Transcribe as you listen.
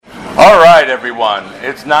All right, everyone.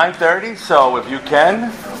 It's 9:30, so if you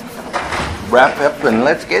can, wrap up and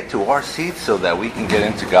let's get to our seats so that we can get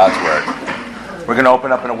into God's Word. We're going to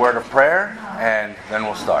open up in a word of prayer, and then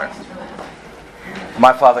we'll start.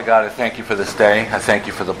 My Father God, I thank you for this day. I thank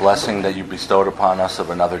you for the blessing that you bestowed upon us of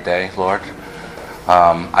another day, Lord.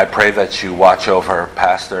 I pray that you watch over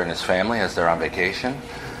Pastor and his family as they're on vacation.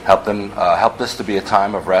 Help this to be a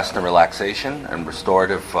time of rest and relaxation and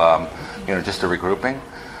restorative, just a regrouping.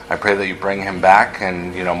 I pray that you bring him back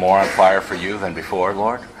and, more on fire for you than before,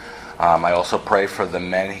 Lord. I also pray for the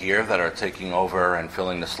men here that are taking over and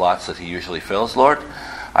filling the slots that he usually fills, Lord.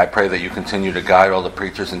 I pray that you continue to guide all the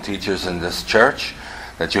preachers and teachers in this church,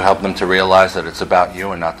 that you help them to realize that it's about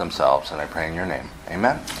you and not themselves. And I pray in your name.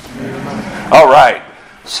 Amen? Amen. All right.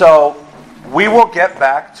 So we will get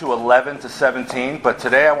back to 11 to 17, but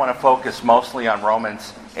today I want to focus mostly on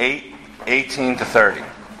Romans 8, 18 to 30.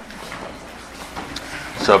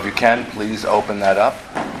 So if you can, please open that up.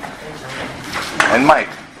 And Mike,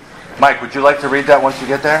 would you like to read that once you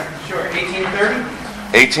get there? Sure. 18 to 30?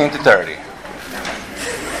 18 to 30.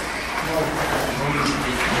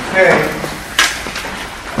 Okay.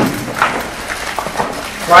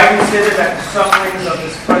 For I consider that the sufferings of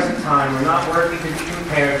this present time are not worthy to be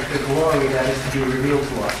compared with the glory that is to be revealed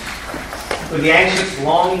to us. For the anxious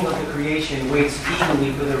longing of the creation waits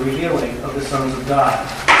eagerly for the revealing of the sons of God.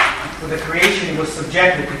 For the creation was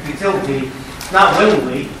subjected to futility, not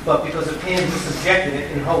willingly, but because of him who subjected it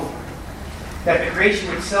in hope, that the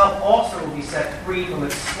creation itself also will be set free from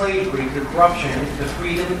its slavery to corruption into the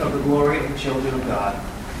freedom of the glory of the children of God.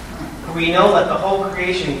 For we know that the whole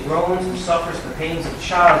creation groans and suffers the pains of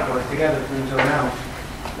childbirth together until now.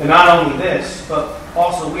 And not only this, but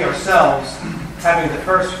also we ourselves, having the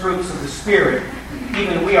first fruits of the Spirit,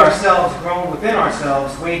 even we ourselves groan within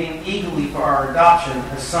ourselves, waiting eagerly for our adoption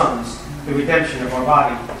as sons, the redemption of our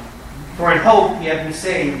body. For in hope ye have been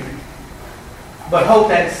saved. But hope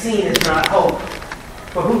that is seen is not hope.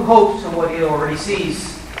 For who hopes for what he already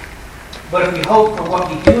sees? But if we hope for what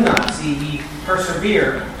we do not see, we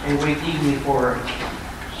persevere and wait eagerly for it.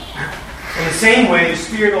 In the same way, the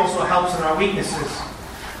Spirit also helps in our weaknesses.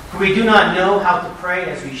 For we do not know how to pray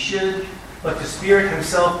as we should, but the Spirit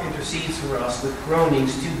himself intercedes for us with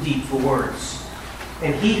groanings too deep for words.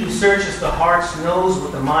 And he who searches the hearts knows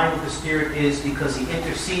what the mind of the Spirit is, because he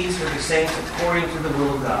intercedes for the saints according to the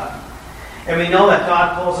will of God. And we know that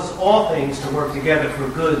God calls us all things to work together for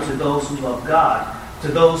good to those who love God, to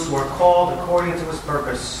those who are called according to his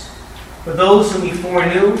purpose. For those whom he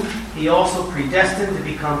foreknew, he also predestined to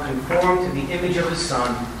become conformed to the image of his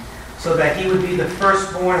Son, so that he would be the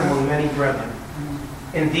firstborn among many brethren.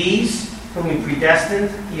 And these whom he predestined,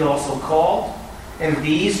 he also called. And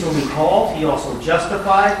these whom he called, he also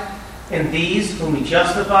justified. And these whom he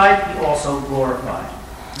justified, he also glorified.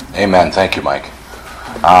 Amen. Thank you, Mike.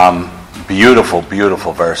 Beautiful,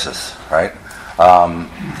 beautiful verses, right?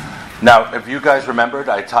 Now, if you guys remembered,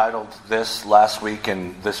 I titled this last week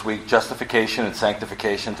and this week, Justification and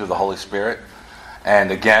Sanctification through the Holy Spirit.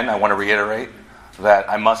 And again, I want to reiterate that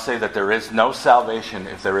I must say that there is no salvation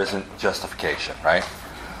if there isn't justification, right?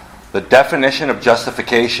 The definition of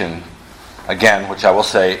justification, again, which I will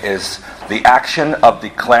say, is the action of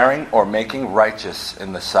declaring or making righteous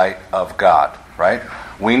in the sight of God, right?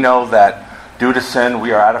 We know that due to sin,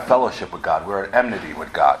 we are out of fellowship with God. We're at enmity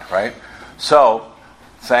with God, right? So,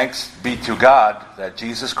 thanks be to God that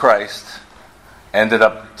Jesus Christ ended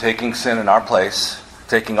up taking sin in our place,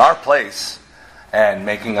 and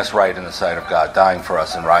making us right in the sight of God, dying for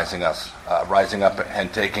us and rising up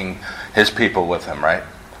and taking his people with him, right?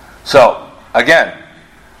 So, again,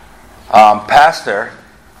 Pastor,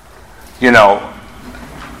 we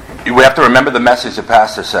have to remember the message that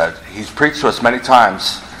Pastor said. He's preached to us many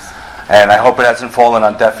times, and I hope it hasn't fallen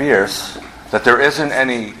on deaf ears, that there isn't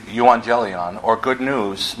any euangelion or good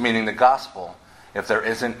news, meaning the gospel, if there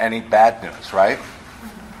isn't any bad news, right?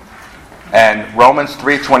 And Romans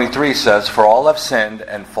 3:23 says, "For all have sinned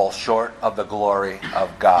and fall short of the glory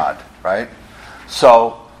of God," right?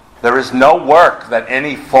 So, there is no work that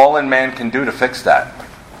any fallen man can do to fix that.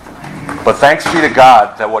 But thanks be to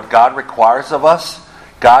God that what God requires of us,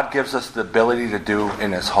 God gives us the ability to do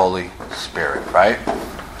in his Holy Spirit, right?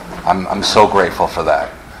 I'm so grateful for that.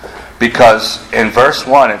 Because in verse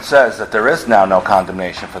 1 it says that there is now no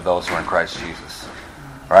condemnation for those who are in Christ Jesus,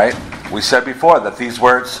 right? We said before that these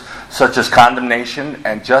words, such as condemnation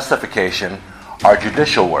and justification, are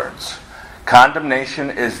judicial words. Condemnation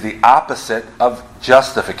is the opposite of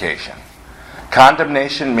justification.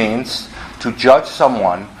 Condemnation means to judge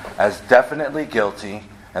someone as definitely guilty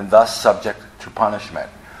and thus subject to punishment.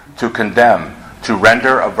 To condemn, to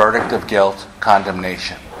render a verdict of guilt,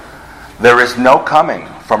 condemnation. There is no coming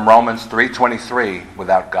from Romans 3:23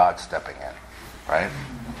 without God stepping in, right?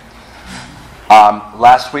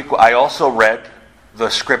 Last week I also read the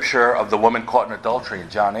scripture of the woman caught in adultery in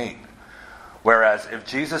John 8. Whereas if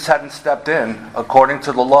Jesus hadn't stepped in, according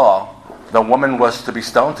to the law, the woman was to be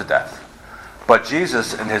stoned to death. But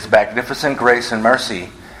Jesus, in his magnificent grace and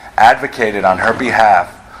mercy, advocated on her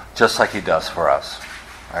behalf, just like he does for us.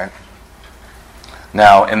 Right?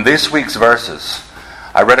 Now, in this week's verses,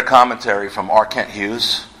 I read a commentary from R. Kent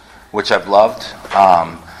Hughes, which I've loved.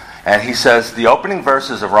 And he says, the opening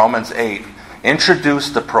verses of Romans 8 introduce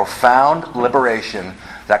the profound liberation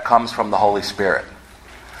that comes from the Holy Spirit.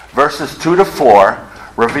 Verses 2 to 4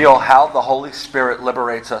 reveal how the Holy Spirit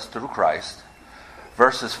liberates us through Christ.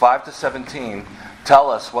 Verses 5 to 17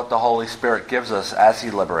 tell us what the Holy Spirit gives us as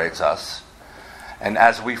he liberates us. And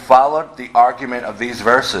as we followed the argument of these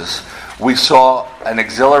verses, we saw an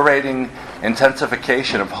exhilarating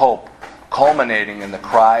intensification of hope culminating in the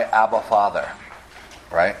cry, Abba, Father.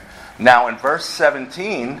 Right? Now in verse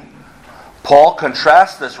 17, Paul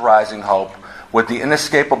contrasts this rising hope with the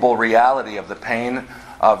inescapable reality of the pain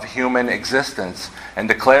of human existence and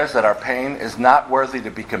declares that our pain is not worthy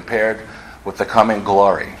to be compared with the coming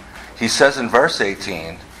glory. He says in verse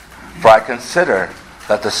 18, "For I consider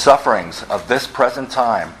that the sufferings of this present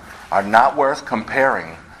time are not worth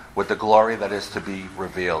comparing with the glory that is to be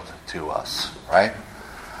revealed to us." Right?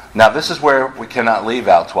 Now this is where we cannot leave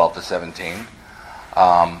out 12 to 17.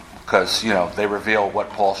 Because, they reveal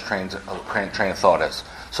what Paul's train of thought is.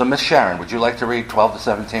 So, Miss Sharon, would you like to read 12 to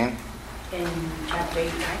 17? In chapter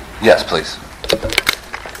 8, right? Yes, please.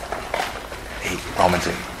 8, Romans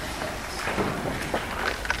 8.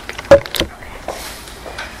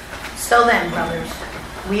 So then, brothers,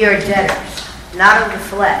 we are debtors, not of the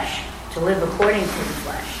flesh, to live according to the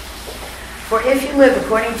flesh. For if you live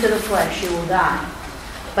according to the flesh, you will die.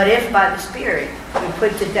 But if by the Spirit you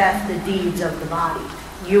put to death the deeds of the body,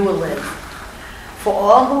 you will live. For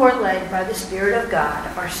all who are led by the Spirit of God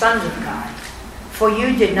are sons of God. For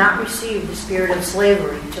you did not receive the spirit of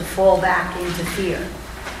slavery to fall back into fear,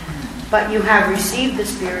 but you have received the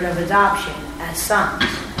spirit of adoption as sons,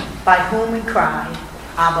 by whom we cry,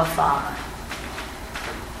 Abba, Father.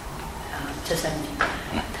 To 17.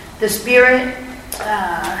 The Spirit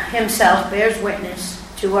himself bears witness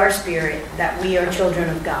to our spirit that we are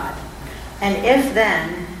children of God. And if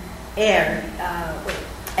then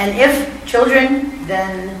if children,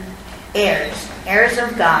 then heirs, heirs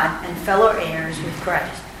of God and fellow heirs with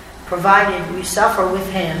Christ, provided we suffer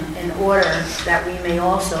with him in order that we may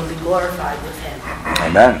also be glorified with him.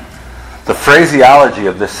 Amen. The phraseology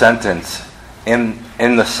of this sentence, in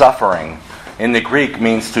the suffering, in the Greek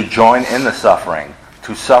means to join in the suffering,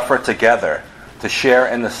 to suffer together, to share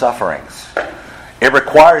in the sufferings. It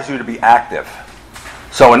requires you to be active.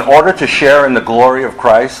 So in order to share in the glory of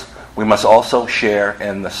Christ, we must also share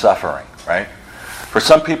in the suffering, right? For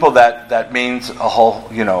some people that means a whole,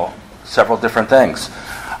 several different things.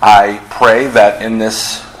 I pray that in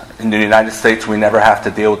the United States we never have to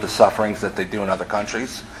deal with the sufferings that they do in other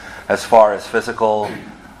countries as far as physical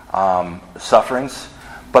sufferings.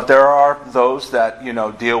 But there are those that,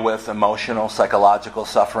 deal with emotional, psychological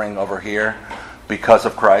suffering over here because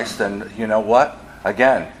of Christ. And you know what?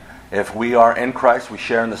 Again, if we are in Christ, we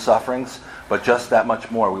share in the sufferings, but just that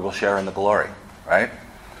much more we will share in the glory, right?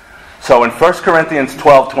 So in 1 Corinthians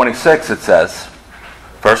 12:26 it says,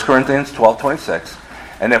 1 Corinthians 12:26,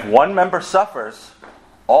 and if one member suffers,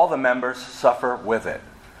 all the members suffer with it.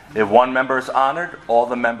 If one member is honored, all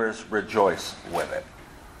the members rejoice with it.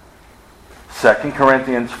 2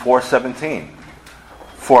 Corinthians 4:17,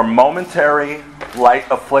 for momentary light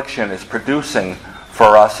affliction is producing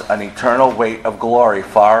for us an eternal weight of glory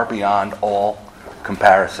far beyond all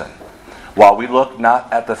comparison. While we look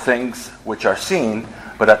not at the things which are seen,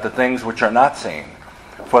 but at the things which are not seen.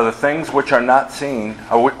 For the things which are not seen,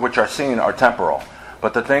 or which are seen, are temporal,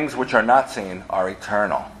 but the things which are not seen are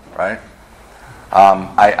eternal. Right?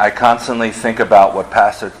 I constantly think about what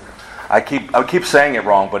Pastor. I keep saying it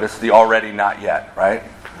wrong, but it's the already not yet. Right?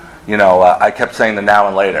 I kept saying the now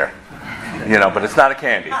and later. But it's not a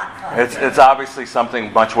candy. It's obviously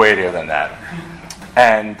something much weightier than that.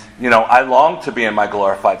 And, I long to be in my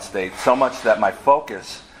glorified state so much that my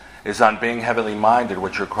focus is on being heavenly minded,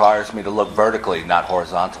 which requires me to look vertically, not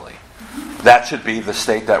horizontally. That should be the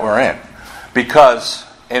state that we're in. Because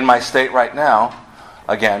in my state right now,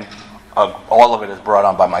 again, all of it is brought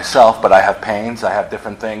on by myself, but I have pains, I have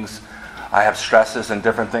different things, I have stresses and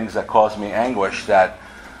different things that cause me anguish that,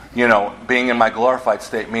 being in my glorified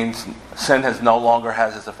state means sin no longer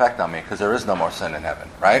has its effect on me because there is no more sin in heaven,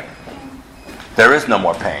 right? There is no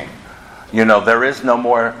more pain. There is no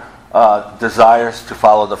more desires to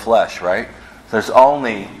follow the flesh, right? There's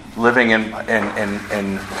only living in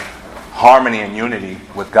harmony and unity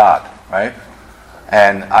with God, right?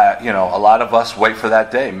 And a lot of us wait for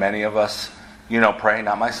that day. Many of us, pray,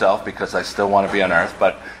 not myself because I still want to be on earth,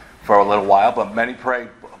 but for a little while. But many pray,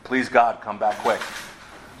 please God, come back quick,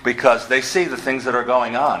 because they see the things that are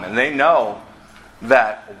going on, and they know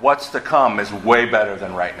that what's to come is way better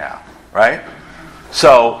than right now, right?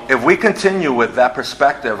 So if we continue with that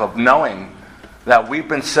perspective of knowing that we've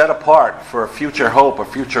been set apart for a future hope, a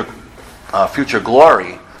future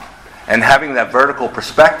glory, and having that vertical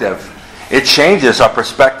perspective, it changes our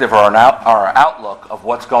perspective or our outlook of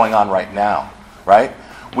what's going on right now, right?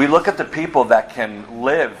 We look at the people that can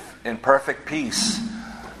live in perfect peace,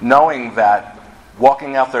 knowing that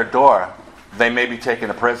walking out their door, they may be taken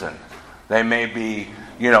to prison. They may be,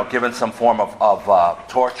 given some form of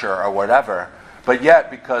torture or whatever. But yet,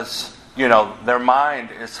 because, their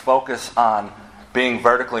mind is focused on being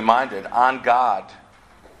vertically minded, on God,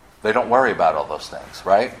 they don't worry about all those things,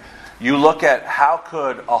 right? You look at how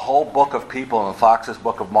could a whole book of people in Fox's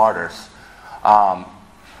Book of Martyrs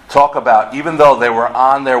talk about, even though they were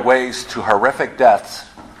on their ways to horrific deaths,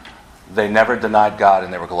 they never denied God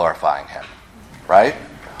and they were glorifying Him, right?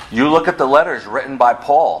 You look at the letters written by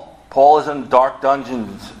Paul. Paul is in dark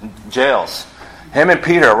dungeons, jails. Him and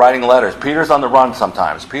Peter are writing letters. Peter's on the run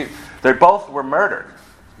sometimes. They both were murdered,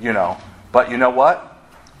 But you know what?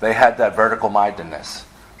 They had that vertical mindedness,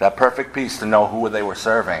 that perfect peace to know who they were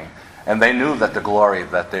serving. And they knew that the glory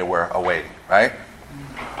that they were awaiting, right?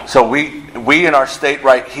 So we in our state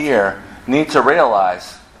right here need to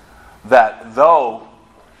realize that though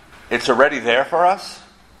it's already there for us,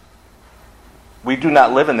 we do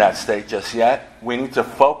not live in that state just yet. We need to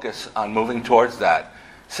focus on moving towards that,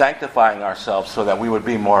 sanctifying ourselves so that we would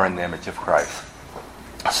be more in the image of Christ.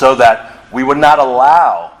 So that we would not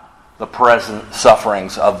allow the present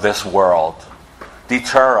sufferings of this world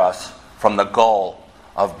deter us from the goal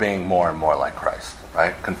of being more and more like Christ,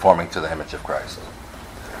 right? Conforming to the image of Christ.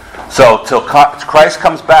 So till Christ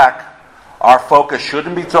comes back, our focus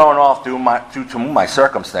shouldn't be thrown off due to my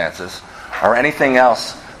circumstances or anything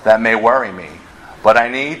else that may worry me. But I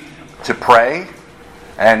need to pray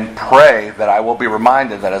and pray that I will be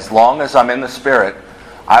reminded that as long as I'm in the Spirit,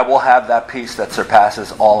 I will have that peace that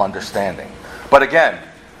surpasses all understanding. But again,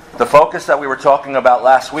 the focus that we were talking about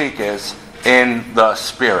last week is in the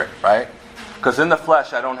Spirit, right? Because in the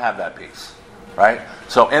flesh, I don't have that peace, right?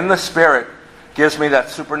 So in the Spirit gives me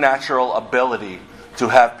that supernatural ability to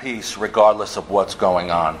have peace regardless of what's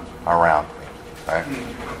going on around me, right?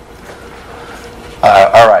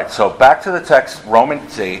 All right, so back to the text,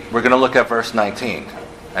 Romans 8. We're going to look at verse 19.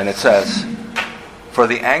 And it says, "For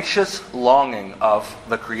the anxious longing of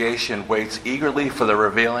the creation waits eagerly for the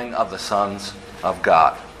revealing of the sons of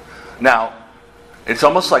God." Now, it's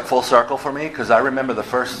almost like full circle for me, because I remember the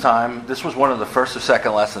first time, this was one of the first or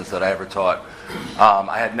second lessons that I ever taught.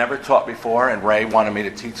 I had never taught before, and Ray wanted me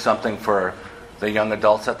to teach something for the young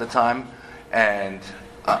adults at the time. And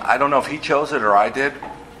I don't know if he chose it or I did.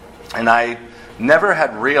 And I never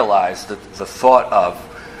had realized that the thought of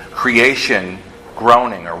creation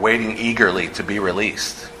groaning or waiting eagerly to be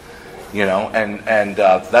released. And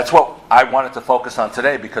that's what I wanted to focus on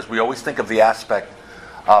today, because we always think of the aspect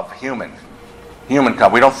of humankind.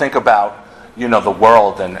 We don't think about, the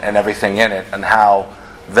world and everything in it and how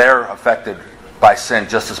they're affected by sin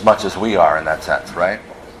just as much as we are in that sense, right?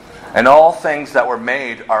 And all things that were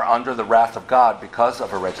made are under the wrath of God because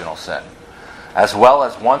of original sin. As well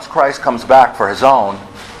as once Christ comes back for His own,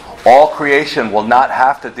 all creation will not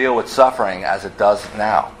have to deal with suffering as it does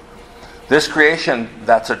now. This creation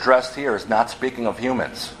that's addressed here is not speaking of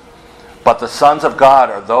humans, but the sons of God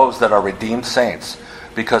are those that are redeemed saints,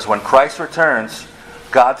 because when Christ returns,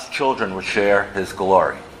 God's children will share His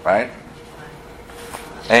glory, right?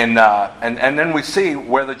 And then we see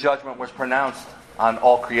where the judgment was pronounced on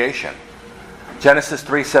all creation. Genesis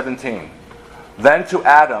 3:17. "Then to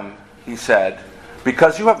Adam He said,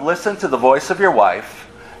 'Because you have listened to the voice of your wife,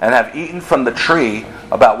 and have eaten from the tree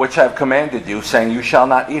about which I have commanded you, saying, you shall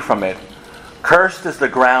not eat from it, cursed is the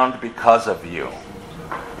ground because of you.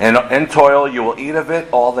 In toil you will eat of it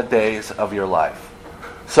all the days of your life.'"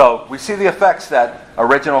 So we see the effects that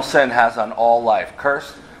original sin has on all life.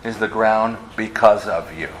 Cursed is the ground because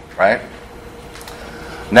of you, right?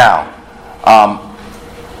 Now,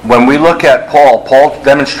 when we look at Paul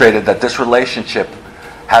demonstrated that this relationship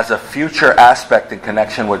has a future aspect in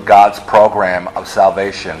connection with God's program of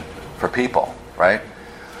salvation for people, right?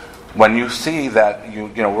 When you see that,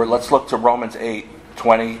 let's look to Romans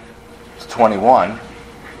 8:20 to 21.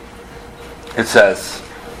 It says,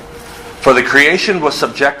 For the creation was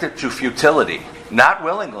subjected to futility, not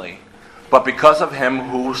willingly, but because of him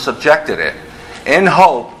who subjected it, in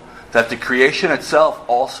hope that the creation itself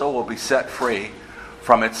also will be set free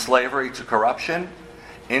from its slavery to corruption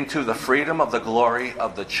into the freedom of the glory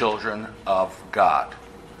of the children of God.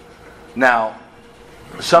 Now,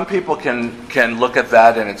 some people can look at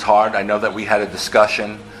that and it's hard. I know that we had a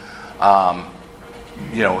discussion.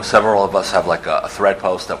 Several of us have like a thread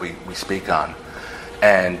post that we speak on.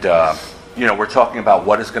 And, we're talking about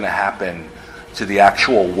what is going to happen to the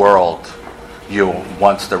actual world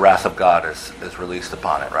once the wrath of God is released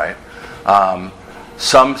upon it, right?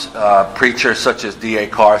 Some preachers such as D.A.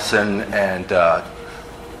 Carson and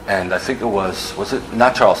I think it was it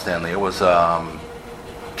not Charles Stanley? It was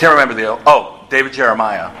can't remember David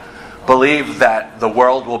Jeremiah believe that the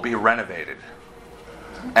world will be renovated,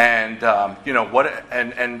 and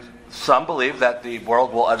and some believe that the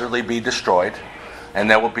world will utterly be destroyed, and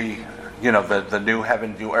there will be the new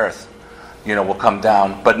heaven, new earth, will come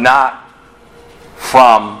down, but not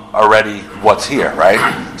from already what's here,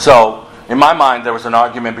 right? So in my mind, there was an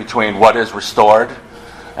argument between what is restored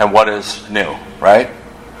and what is new, right?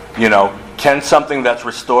 Can something that's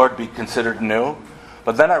restored be considered new?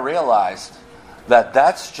 But then I realized that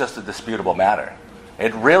that's just a disputable matter.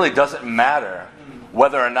 It really doesn't matter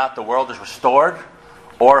whether or not the world is restored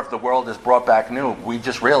or if the world is brought back new. We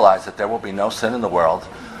just realize that there will be no sin in the world,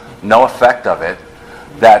 no effect of it,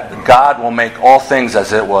 that God will make all things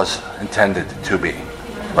as it was intended to be,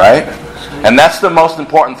 right? And that's the most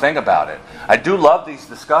important thing about it. I do love these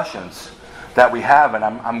discussions that we have, and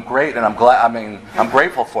I'm great, and I'm glad. I'm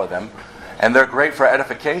grateful for them, and they're great for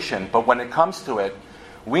edification. But when it comes to it,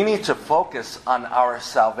 we need to focus on our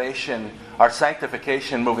salvation, our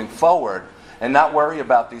sanctification moving forward, and not worry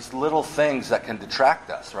about these little things that can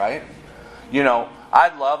detract us, right? I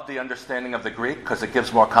love the understanding of the Greek because it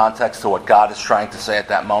gives more context to what God is trying to say at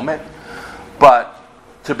that moment. But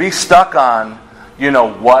to be stuck on,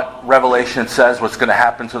 what Revelation says, what's going to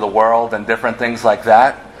happen to the world and different things like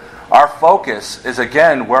that, our focus is,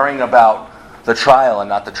 again, worrying about the trial and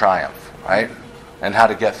not the triumph, right? And how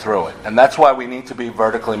to get through it. And that's why we need to be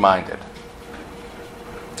vertically minded.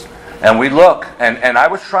 And we look, and I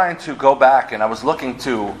was trying to go back, and I was looking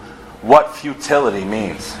to what futility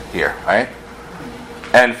means here, right?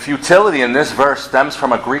 And futility in this verse stems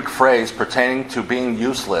from a Greek phrase pertaining to being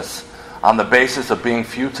useless on the basis of being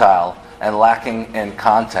futile and lacking in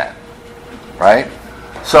content, right?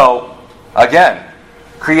 So, again,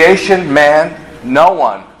 creation, man, no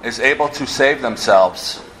one is able to save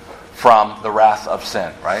themselves from the wrath of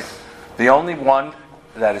sin, right? The only one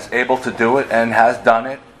that is able to do it and has done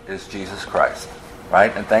it is Jesus Christ,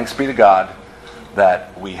 right? And thanks be to God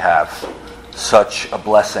that we have such a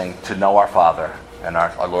blessing to know our Father and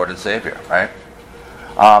our Lord and Savior, right?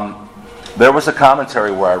 There was a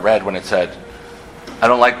commentary where I read when it said, I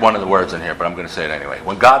don't like one of the words in here, but I'm going to say it anyway.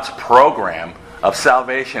 When God's program of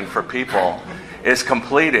salvation for people is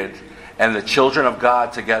completed and the children of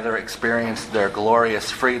God together experience their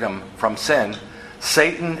glorious freedom from sin,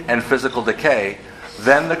 Satan, and physical decay,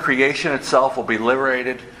 then the creation itself will be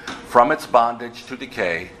liberated from its bondage to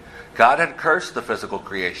decay. God had cursed the physical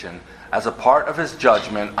creation as a part of his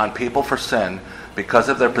judgment on people for sin because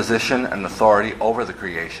of their position and authority over the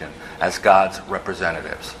creation as God's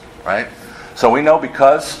representatives, right? So we know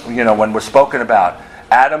because, when we're spoken about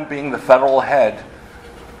Adam being the federal head,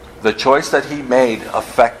 the choice that he made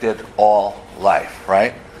affected all life,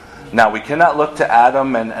 right? Now, we cannot look to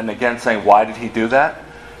Adam and again saying, why did he do that?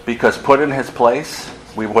 Because put in his place,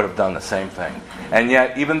 we would have done the same thing. And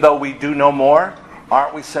yet, even though we do no more,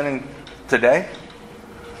 aren't we sinning today?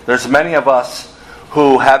 There's many of us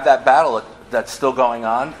who have that battle that's still going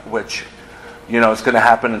on, which, is going to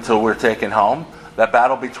happen until we're taken home. That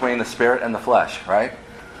battle between the spirit and the flesh, right?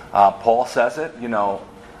 Paul says it,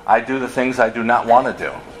 I do the things I do not want to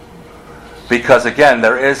do. Because again,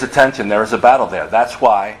 there is a tension, there is a battle there. That's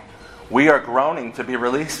why we are groaning to be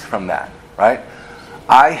released from that, right?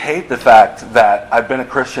 I hate the fact that I've been a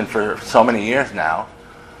Christian for so many years now.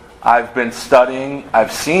 I've been studying,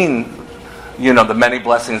 I've seen, the many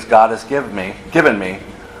blessings God has given me,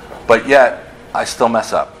 but yet I still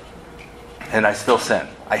mess up. And I still sin.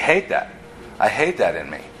 I hate that. I hate that in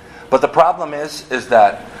me. But the problem is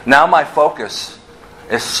that now my focus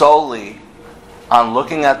is solely on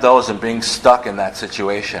looking at those and being stuck in that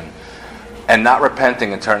situation and not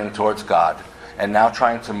repenting and turning towards God and now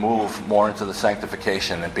trying to move more into the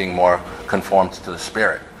sanctification and being more conformed to the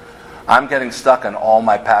Spirit. I'm getting stuck on all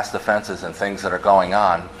my past offenses and things that are going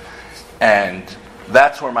on, and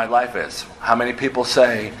that's where my life is. How many people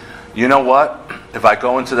say, you know what? If I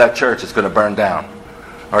go into that church, it's going to burn down.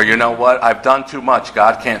 Or, you know what, I've done too much,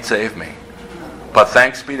 God can't save me. But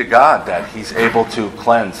thanks be to God that He's able to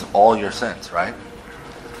cleanse all your sins, right?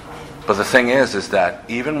 But the thing is that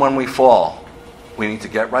even when we fall, we need to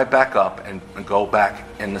get right back up and go back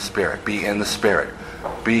in the Spirit. Be in the Spirit.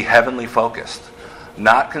 Be heavenly focused.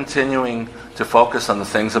 Not continuing to focus on the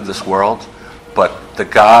things of this world, but the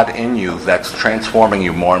God in you that's transforming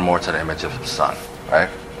you more and more to the image of His Son, right?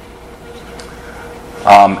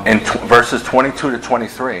 In verses 22 to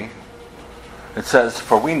 23, it says,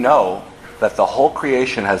 "For we know that the whole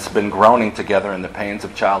creation has been groaning together in the pains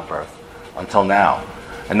of childbirth until now.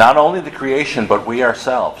 And not only the creation, but we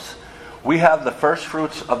ourselves. We have the first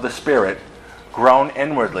fruits of the Spirit grown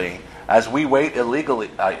inwardly as we wait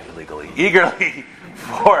eagerly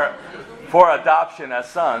for adoption as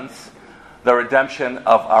sons, the redemption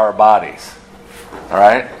of our bodies." All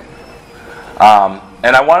right?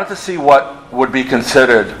 And I wanted to see what would be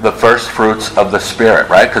considered the first fruits of the Spirit,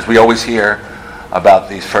 right? Because we always hear about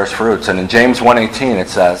these first fruits. And in James 1:18 it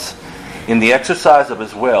says, "In the exercise of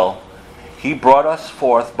His will, He brought us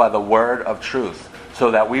forth by the word of truth, so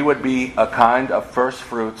that we would be a kind of first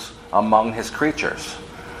fruits among His creatures."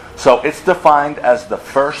 So it's defined as the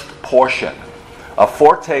first portion, a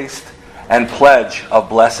foretaste and pledge of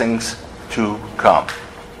blessings to come.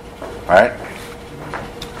 Right?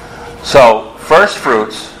 So, first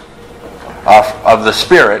fruits of the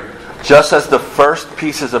Spirit, just as the first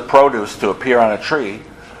pieces of produce to appear on a tree,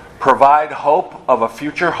 provide hope of a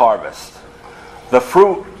future harvest. The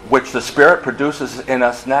fruit which the Spirit produces in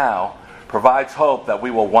us now provides hope that we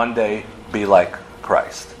will one day be like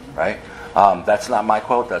Christ. Right? That's not my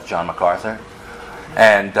quote, that's John MacArthur.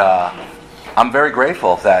 And I'm very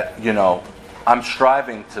grateful that, I'm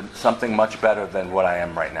striving to something much better than what I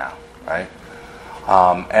am right now. Right?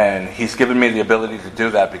 And He's given me the ability to do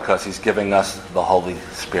that because He's giving us the Holy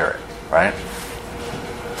Spirit. Right?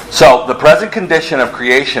 So, the present condition of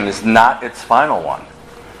creation is not its final one.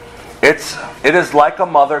 It is like a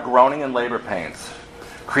mother groaning in labor pains.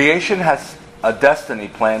 Creation has a destiny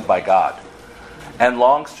planned by God and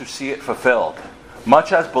longs to see it fulfilled,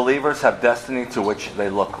 much as believers have destiny to which they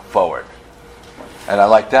look forward. And I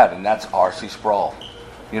like that, and that's R.C. Sproul.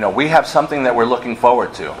 We have something that we're looking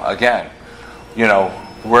forward to. Again,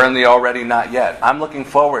 we're in the already not yet. I'm looking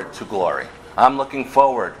forward to glory. I'm looking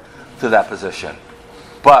forward to that position.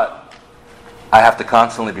 But I have to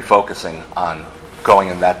constantly be focusing on going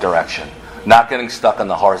in that direction, not getting stuck on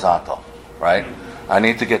the horizontal, right? I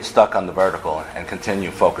need to get stuck on the vertical and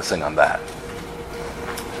continue focusing on that.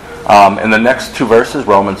 In the next two verses,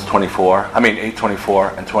 Romans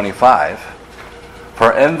 8:24 and 25,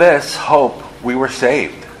 "For in this hope we were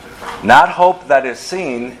saved. Not hope that is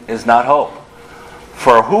seen is not hope.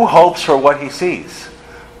 For who hopes for what he sees?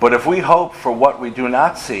 But if we hope for what we do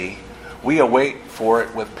not see, we await for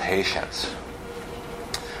it with patience."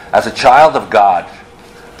 As a child of God,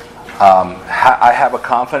 I have a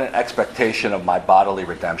confident expectation of my bodily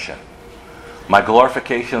redemption, my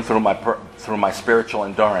glorification through my spiritual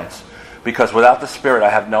endurance, because without the Spirit I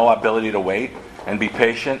have no ability to wait and be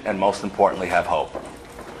patient, and most importantly have hope.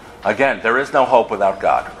 Again, there is no hope without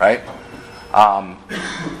God, right?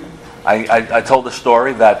 I told the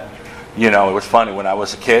story that, it was funny. When I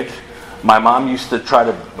was a kid, my mom used to try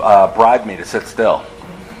to bribe me to sit still.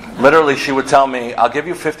 Literally, she would tell me, "I'll give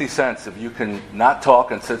you 50 cents if you can not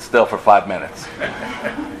talk and sit still for 5 minutes."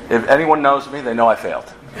 If anyone knows me, they know I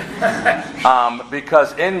failed.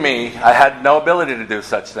 Because in me, I had no ability to do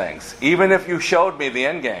such things. Even if you showed me the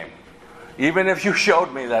end game, even if you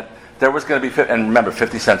showed me that there was going to be, and remember,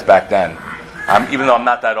 50 cents back then, even though I'm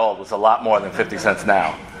not that old, was a lot more than 50 cents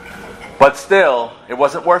now. But still, it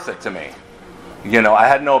wasn't worth it to me. I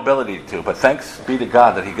had no ability to. But thanks be to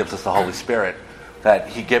God that He gives us the Holy Spirit, that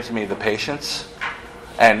He gives me the patience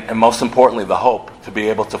and most importantly, the hope to be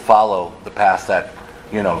able to follow the path that,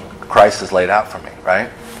 Christ has laid out for me, right?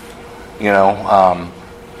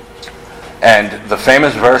 And the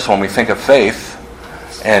famous verse when we think of faith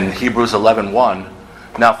in Hebrews 11:1,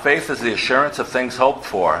 "Now faith is the assurance of things hoped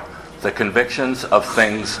for, the convictions of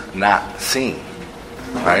things not seen."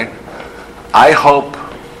 Right? I hope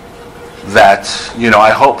that, I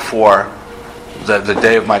hope for the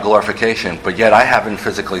day of my glorification, but yet I haven't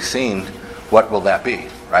physically seen what will that be,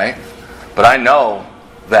 right? But I know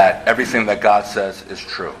that everything that God says is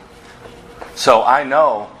true. So I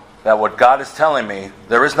know that what God is telling me,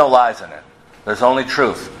 there is no lies in it. There's only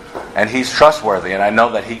truth. And He's trustworthy, and I know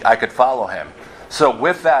that I could follow Him. So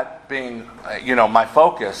with that being, my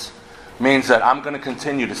focus means that I'm going to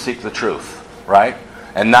continue to seek the truth, right?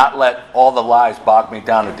 And not let all the lies bog me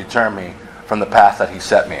down and deter me from the path that He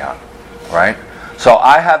set me on, right? So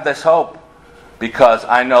I have this hope because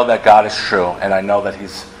I know that God is true, and I know that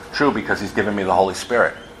He's true because He's given me the Holy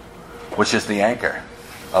Spirit, which is the anchor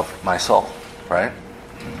of my soul, right?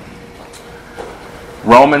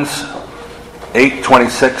 Romans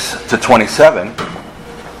 8:26 to 27.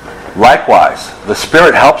 Likewise, the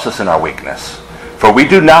Spirit helps us in our weakness, for we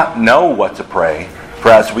do not know what to pray for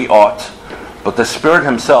as we ought, but the Spirit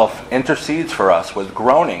Himself intercedes for us with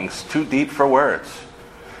groanings too deep for words.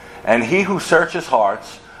 And He who searches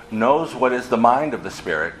hearts knows what is the mind of the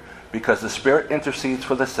Spirit, because the Spirit intercedes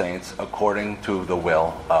for the saints according to the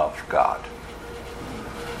will of God.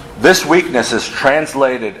 This weakness is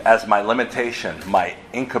translated as my limitation, my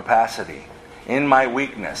incapacity. In my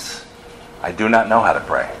weakness, I do not know how to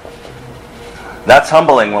pray. That's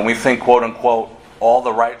humbling when we think, quote unquote, all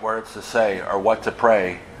the right words to say are what to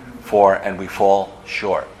pray for, and we fall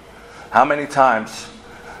short. How many times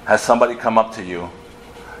has somebody come up to you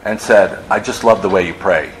and said, I just love the way you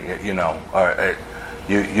pray, or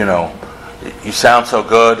you sound so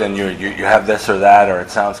good, and you have this or that, or it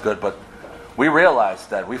sounds good, but we realize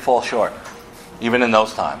that we fall short, even in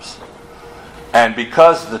those times. And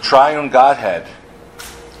because the triune Godhead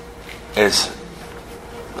is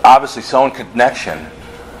obviously so in connection,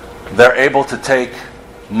 they're able to take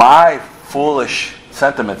my foolish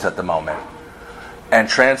sentiments at the moment and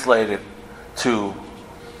translate it to,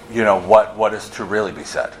 what is to really be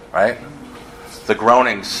said, right? The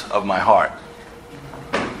groanings of my heart.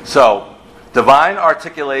 So, divine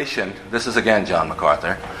articulation, this is again John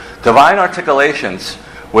MacArthur, divine articulations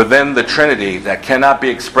within the Trinity that cannot be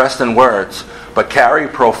expressed in words, but carry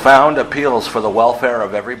profound appeals for the welfare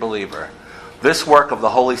of every believer. This work of the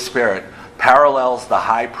Holy Spirit parallels the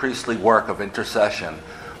high priestly work of intercession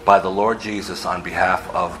by the Lord Jesus on behalf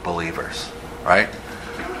of believers, right?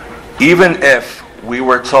 Even if we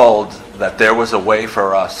were told that there was a way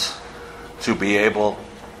for us to be able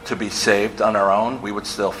to be saved on our own, we would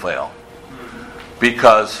still fail,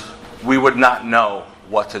 because we would not know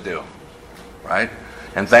what to do, right?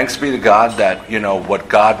 And thanks be to God that, what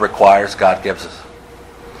God requires, God gives us.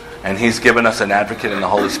 And He's given us an advocate in the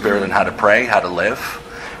Holy Spirit on how to pray, how to live.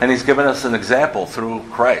 And He's given us an example through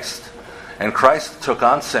Christ. And Christ took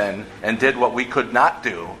on sin and did what we could not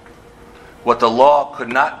do, what the law could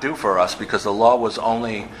not do for us, because the law was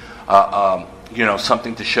only,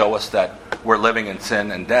 something to show us that we're living in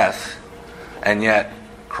sin and death. And yet,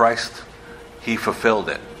 Christ, He fulfilled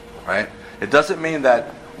it, right? It doesn't mean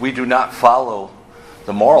that we do not follow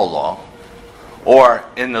the moral law, or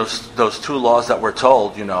in those two laws that we're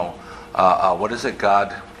told, what is it?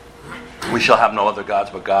 God, we shall have no other gods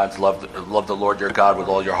but gods. Love the Lord your God with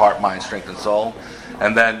all your heart, mind, strength, and soul.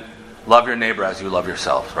 And then love your neighbor as you love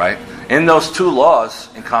yourself, right? In those two laws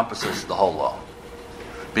encompasses the whole law.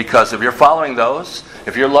 Because if you're following those,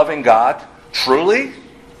 if you're loving God truly,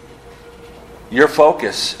 your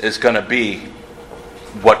focus is going to be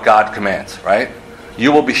what God commands, right?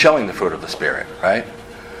 You will be showing the fruit of the Spirit, right?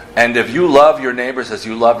 And if you love your neighbors as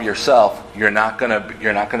you love yourself, you're not going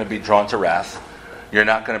to be drawn to wrath. You're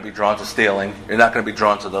not going to be drawn to stealing. You're not going to be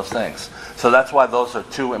drawn to those things. So that's why those are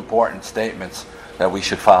two important statements that we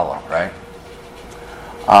should follow, right?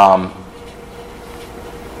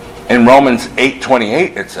 In Romans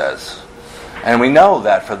 8:28 it says, and we know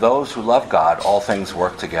that for those who love God, all things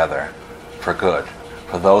work together for good,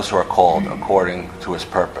 for those who are called according to His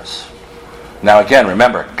purpose. Now again,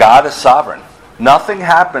 remember, God is sovereign. Nothing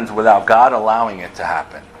happens without God allowing it to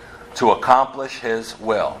happen, to accomplish His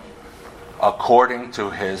will, according to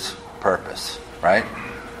His purpose, right?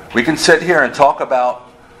 We can sit here and talk about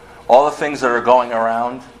all the things that are going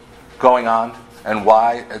on, and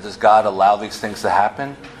why does God allow these things to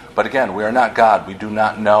happen? But again, we are not God. We do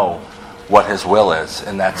not know what His will is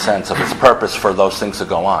in that sense of His purpose for those things to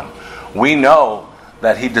go on. We know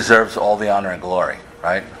that He deserves all the honor and glory,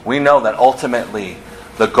 right? We know that ultimately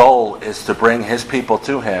the goal is to bring His people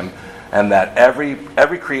to Him, and that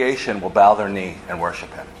every creation will bow their knee and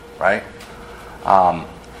worship Him, right?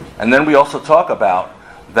 And then we also talk about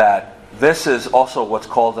that this is also what's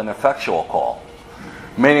called an effectual call,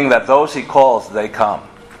 meaning that those He calls, they come,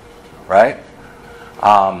 right?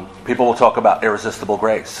 People will talk about irresistible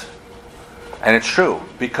grace. And it's true,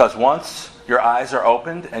 because once your eyes are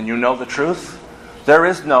opened and you know the truth, there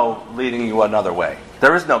is no leading you another way.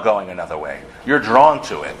 There is no going another way. You're drawn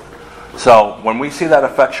to it. So when we see that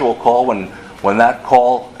effectual call, when that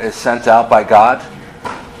call is sent out by God,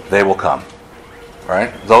 they will come.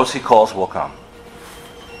 Right? Those He calls will come.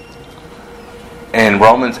 In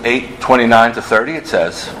Romans 8:29 to 30 it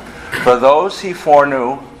says, for those He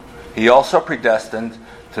foreknew, He also predestined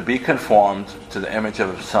to be conformed to the image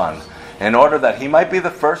of His Son, in order that He might be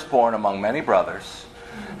the firstborn among many brothers.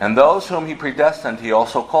 And those whom he predestined, he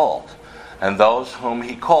also called. And those whom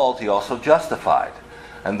he called, he also justified.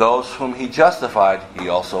 And those whom he justified, he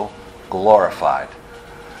also glorified.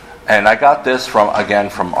 And I got this from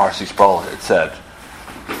R.C. Sproul. It said,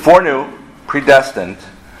 foreknew, predestined,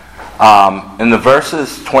 in the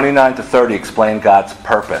verses 29 to 30 explain God's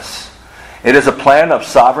purpose. It is a plan of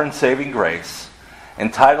sovereign saving grace,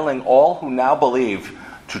 entitling all who now believe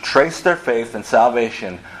to trace their faith and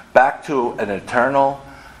salvation back to an eternal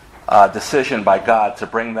decision by God to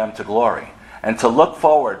bring them to glory, and to look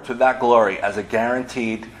forward to that glory as a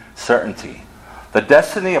guaranteed certainty. The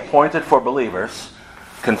destiny appointed for believers,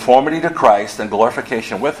 conformity to Christ and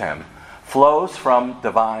glorification with Him, flows from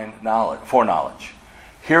divine foreknowledge.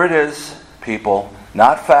 Here it is, people,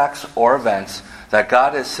 not facts or events, that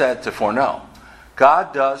God is said to foreknow.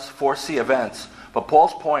 God does foresee events, but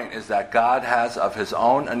Paul's point is that God has, of His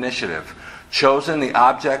own initiative, chosen the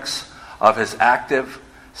objects of His active,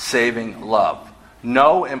 saving love.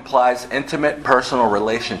 Know implies intimate personal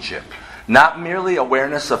relationship, not merely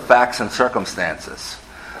awareness of facts and circumstances.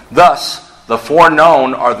 Thus, the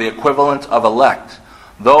foreknown are the equivalent of elect,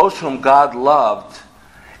 those whom God loved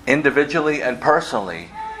individually and personally,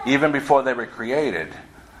 even before they were created.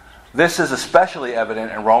 This is especially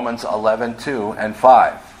evident in Romans 11:2 and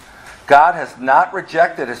 5. God has not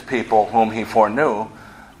rejected His people whom He foreknew.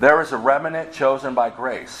 There is a remnant chosen by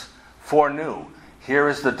grace. Foreknew. Here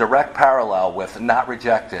is the direct parallel with not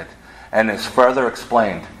rejected, and is further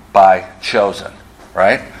explained by chosen.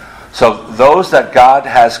 Right? So those that God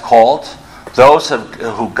has called, those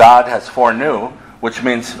who God has foreknew, which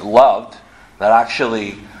means loved, that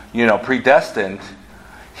actually, predestined,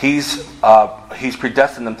 He's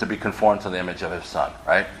predestined them to be conformed to the image of His Son,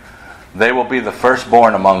 right? They will be the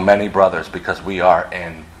firstborn among many brothers because we are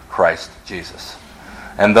in Christ Jesus.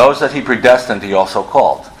 And those that He predestined, He also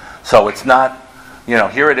called. So it's not,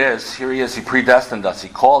 here it is, here He is, He predestined us, He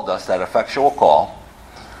called us, that effectual call.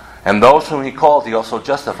 And those whom He called, He also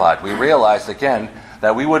justified. We realized again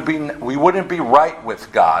that we wouldn't be right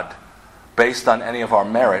with God based on any of our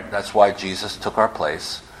merit. That's why Jesus took our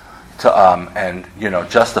place and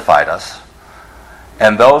justified us.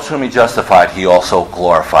 And those whom He justified, He also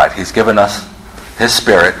glorified. He's given us His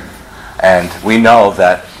Spirit, and we know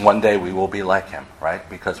that one day we will be like Him, right?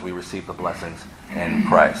 Because we receive the blessings in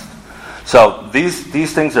Christ. So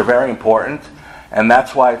these things are very important, and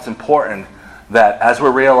that's why it's important that as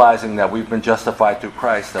we're realizing that we've been justified through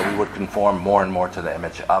Christ, that we would conform more and more to the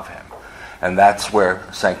image of Him. And that's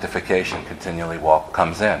where sanctification continually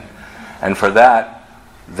comes in. And for that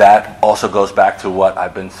also goes back to what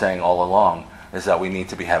I've been saying all along, is that we need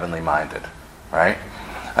to be heavenly minded, right?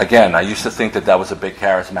 Again, I used to think that was a big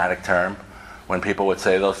charismatic term. When people would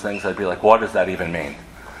say those things, I'd be like, what does that even mean?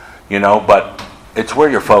 But it's where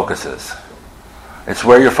your focus is. It's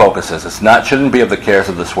where your focus is. Shouldn't be of the cares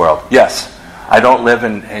of this world. Yes, I don't live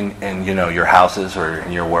in your houses or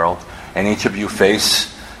in your world, and each of you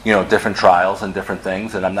face different trials and different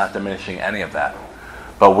things, and I'm not diminishing any of that.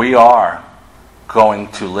 But we are going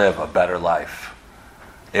to live a better life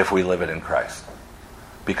if we live it in Christ,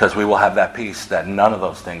 because we will have that peace that none of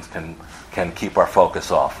those things can keep our focus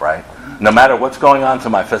off, right? No matter what's going on to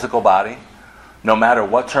my physical body, no matter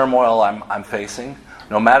what turmoil I'm facing,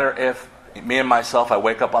 no matter if me and myself, I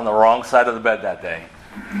wake up on the wrong side of the bed that day,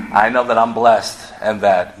 I know that I'm blessed and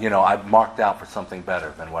that, I've marked out for something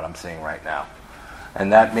better than what I'm seeing right now.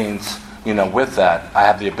 And that means, with that, I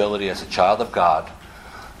have the ability as a child of God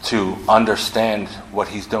to understand what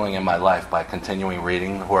He's doing in my life by continuing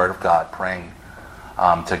reading the Word of God, praying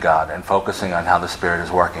to God, and focusing on how the Spirit is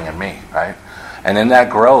working in me, right? And in that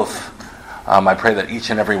growth, I pray that each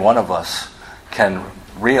and every one of us can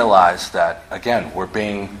realize that, again, we're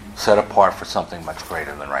being set apart for something much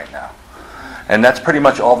greater than right now. And that's pretty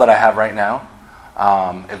much all that I have right now.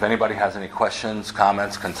 If anybody has any questions,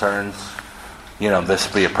 comments, concerns, this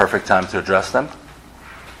would be a perfect time to address them.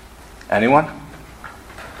 Anyone?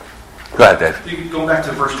 Go ahead, Dave. Going back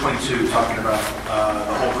to verse 22, talking about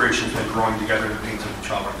the whole creation has been growing together in the pains of the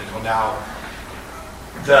childbirth. Until now,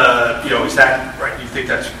 is that right? You think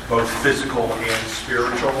that's both physical and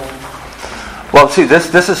spiritual? Well, see,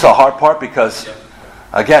 this is the hard part because,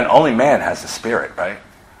 again, only man has the Spirit, right?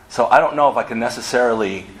 So I don't know if I can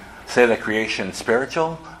necessarily say that creation is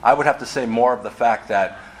spiritual. I would have to say more of the fact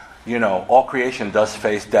that, all creation does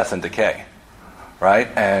face death and decay, right?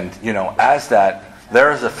 And, as that,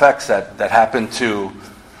 there's effects that happen to,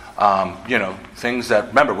 things that,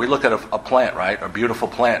 remember, we look at a plant, right? A beautiful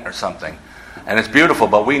plant or something. And it's beautiful,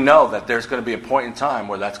 but we know that there's going to be a point in time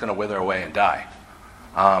where that's going to wither away and die.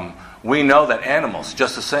 We know that animals,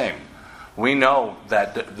 just the same. We know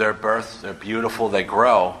that their birth, they're beautiful, they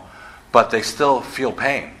grow, but they still feel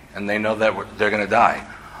pain, and they know that they're going to die.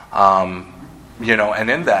 And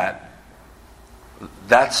in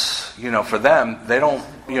that's, for them, they don't,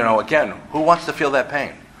 again, who wants to feel that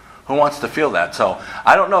pain? Who wants to feel that? So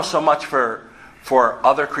I don't know so much for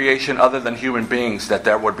other creation other than human beings that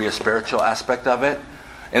there would be a spiritual aspect of it,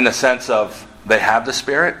 in the sense of they have the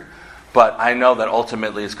Spirit, but I know that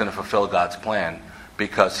ultimately it's going to fulfill God's plan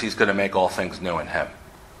because He's going to make all things new in Him.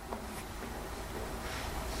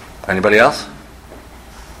 Anybody else?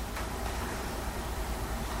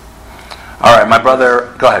 All right, my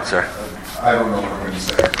brother, go ahead, sir. I don't know what I'm going to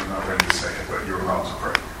say. I'm not ready to say it, but you're about to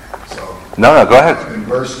pray. So, No, go ahead. In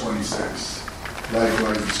verse 26,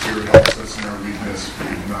 likewise the Spirit helps us in our weakness. We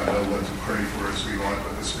do not know what to pray for as we ought,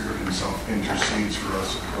 but the Spirit Himself intercedes for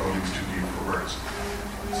us with groanings too deep for words.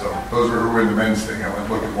 So those were in the men's thing. I went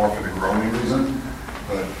looking more for the groaning reason,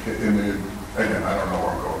 but again, I don't know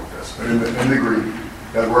where I'm going with this. But in the Greek,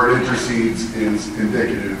 that word intercedes is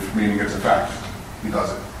indicative, meaning it's a fact. He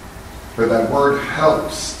does it. But that word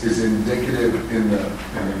helps is indicative in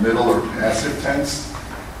the middle or passive tense,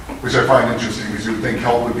 which I find interesting because you would think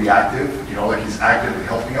help would be active, like He's actively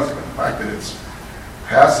helping us, but the fact that it's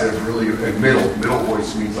passive, really, middle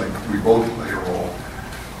voice means like we both play a role.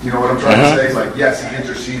 You know what I'm trying to say? It's like, yes, He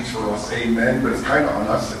intercedes for us, amen, but it's kind of on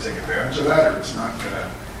us to take advantage of that, or it's not going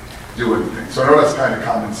to do anything. So I know that's kind of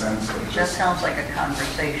common sense. But It just sounds like a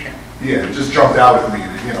conversation. Yeah, it just jumped out at me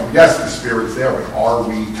that, yes, the Spirit's there, but are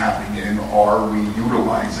we tapping in? Are we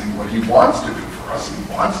utilizing what He wants to do for us? He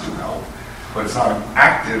wants to help, but it's not an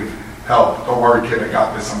active help. Don't worry, kid, I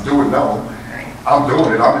got this. I'm doing I'm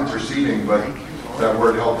doing it. I'm interceding, but that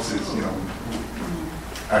word helps is,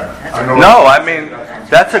 I don't know.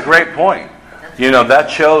 That's a great point. That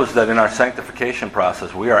shows that in our sanctification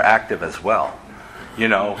process, we are active as well.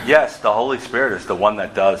 Yes, the Holy Spirit is the one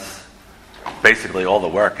that does basically all the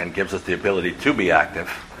work and gives us the ability to be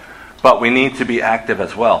active. But we need to be active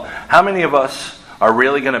as well. How many of us are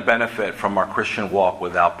really going to benefit from our Christian walk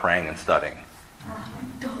without praying and studying?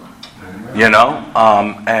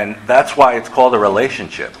 And that's why it's called a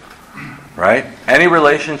relationship, right? Any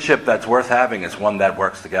relationship that's worth having is one that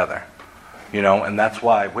works together, and that's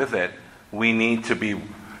why with it, we need to be,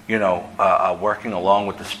 working along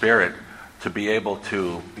with the Spirit to be able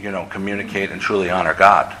to, communicate and truly honor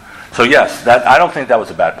God. So yes, I don't think that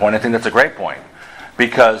was a bad point. I think that's a great point.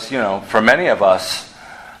 Because, for many of us,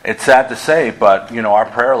 it's sad to say, but, our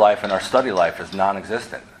prayer life and our study life is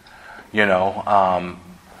non-existent.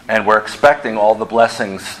 And we're expecting all the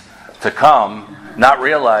blessings to come, not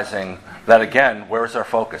realizing that, again, where's our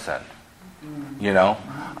focus in?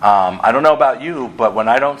 I don't know about you, but when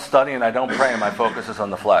I don't study and I don't pray, my focus is on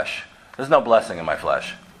the flesh. There's no blessing in my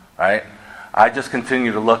flesh, right? I just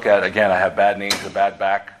continue to look at, again, I have bad knees, a bad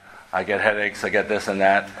back, I get headaches, I get this and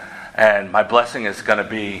that, and my blessing is going to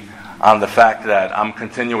be on the fact that I'm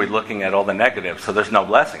continually looking at all the negatives, so there's no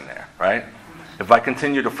blessing there, right? If I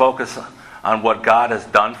continue to focus on what God has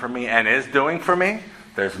done for me and is doing for me,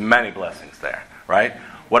 there's many blessings there, right?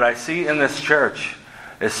 What I see in this church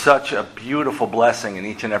is such a beautiful blessing in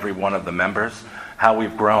each and every one of the members, how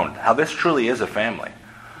we've grown, how this truly is a family.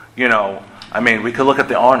 We could look at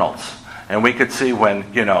the Arnolds, and we could see when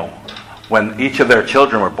each of their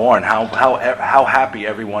children were born, how happy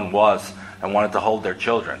everyone was and wanted to hold their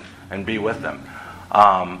children and be with them.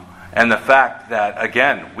 And the fact that,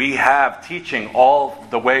 again, we have teaching all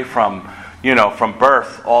the way from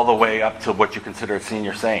birth all the way up to what you consider a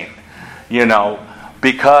senior saint.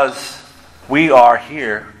 Because we are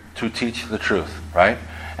here to teach the truth, right?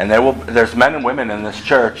 And there's men and women in this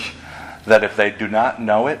church that if they do not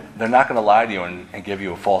know it, they're not going to lie to you and give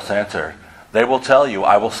you a false answer. They will tell you,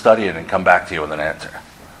 I will study it and come back to you with an answer.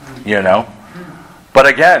 But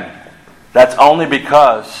again, that's only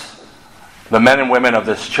because the men and women of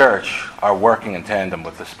this church are working in tandem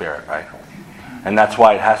with the Spirit, right? And that's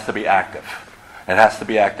why it has to be active. It has to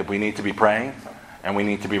be active. We need to be praying and we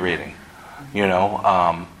need to be reading.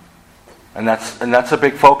 And that's a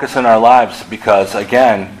big focus in our lives because,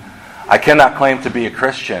 again, I cannot claim to be a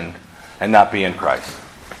Christian and not be in Christ.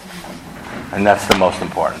 And that's the most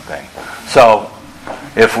important thing. So,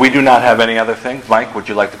 if we do not have any other things, Mike, would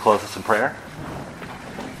you like to close us in prayer?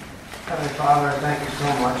 Heavenly Father, thank you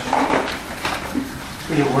so much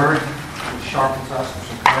for your word, which sharpens us,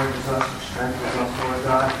 which encourages us, which strengthens us, Lord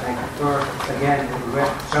God. Thank you for, again, what we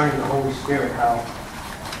read concerning the Holy Spirit,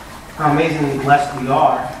 how amazingly blessed we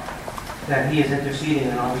are that He is interceding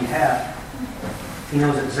on our behalf. He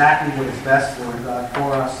knows exactly what is best, Lord God,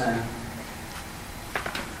 for us, and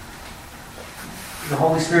the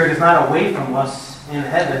Holy Spirit is not away from us in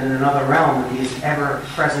heaven, in another realm, and He is ever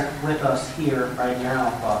present with us here right now,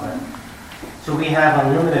 Father. So we have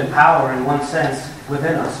unlimited power in one sense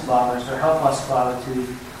within us, Father. So help us, Father, to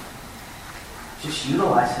just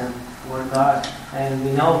utilize Him, Lord God. And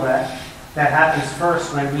we know that happens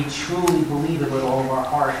first when we truly believe it with all of our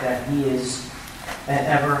heart that He is an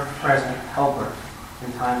ever-present helper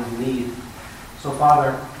in time of need. So,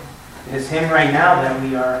 Father, it is Him right now that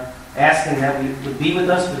we are asking that we would be with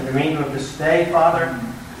us for the remainder of this day, Father,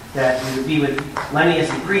 that we would be with Lenny as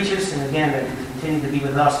he preaches, and again, that He would continue to be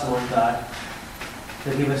with us, Lord God,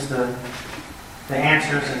 to give us the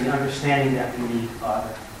answers and the understanding that we need,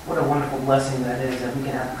 Father. What a wonderful blessing that is, that we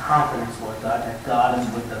can have confidence, Lord God, that God is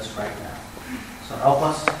with us right now. So help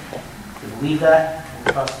us to believe that and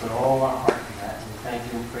trust with all our heart in that. And we thank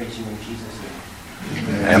You and praise You in Jesus' name.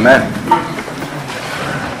 Amen.